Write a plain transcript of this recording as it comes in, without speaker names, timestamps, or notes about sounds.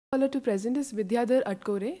Scholar to present is Vidyadhar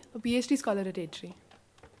Atkore, a PhD scholar at Atri.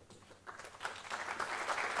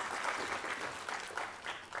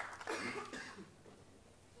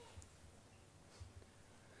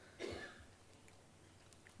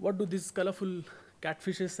 What do these colorful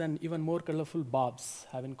catfishes and even more colorful barbs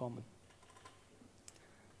have in common?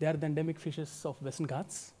 They are the endemic fishes of Western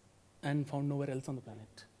Ghats and found nowhere else on the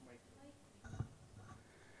planet.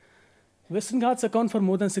 Western Ghats account for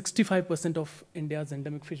more than 65% of India's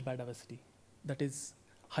endemic fish biodiversity. That is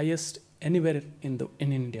highest anywhere in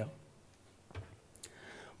India.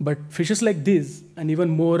 But fishes like these and even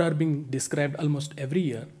more are being described almost every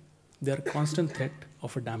year. They are a constant threat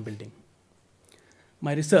of a dam building.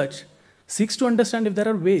 My research seeks to understand if there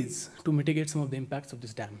are ways to mitigate some of the impacts of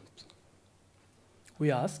these dams.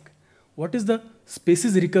 We ask, what is the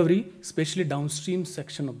species recovery, especially downstream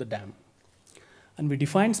section of the dam? And we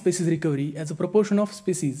define species recovery as a proportion of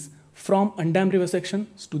species from undammed river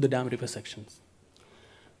sections to the dam river sections.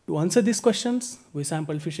 To answer these questions, we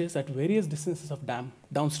sampled fishes at various distances of dam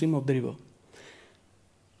downstream of the river.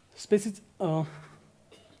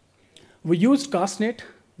 We used cast net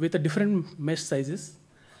with a different mesh sizes.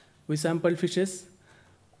 We sampled fishes,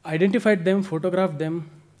 identified them, photographed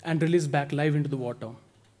them, and released back live into the water.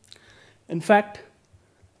 In fact,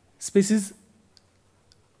 species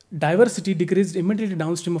diversity decreased immediately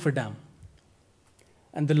downstream of a dam.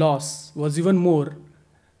 And the loss was even more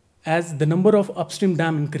as the number of upstream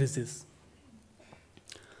dam increases.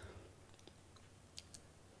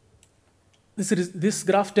 This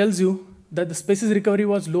graph tells you that the species recovery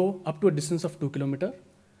was low up to a distance of 2 kilometers.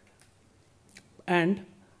 And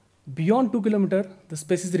beyond 2 kilometers, the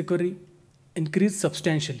species recovery increased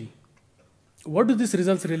substantially. What do these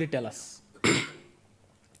results really tell us?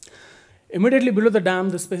 Immediately below the dam,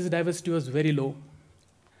 the species diversity was very low.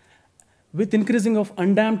 With increasing of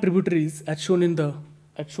undammed tributaries, as shown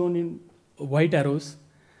in white arrows,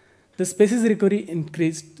 the species recovery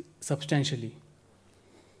increased substantially.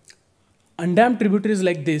 Undammed tributaries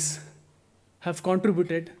like this have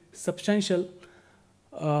contributed substantial.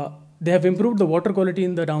 They have improved the water quality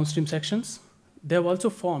in the downstream sections. They have also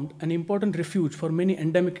formed an important refuge for many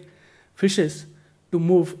endemic fishes to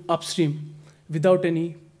move upstream without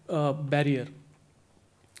any barrier.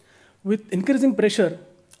 With increasing pressure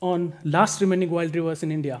on last remaining wild rivers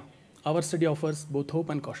in India, our study offers both hope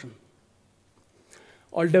and caution.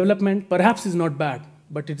 All development perhaps is not bad,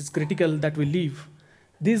 but it is critical that we leave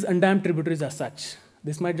these undammed tributaries as such.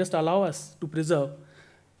 This might just allow us to preserve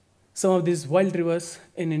some of these wild rivers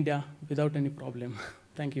in India without any problem.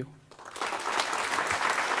 Thank you.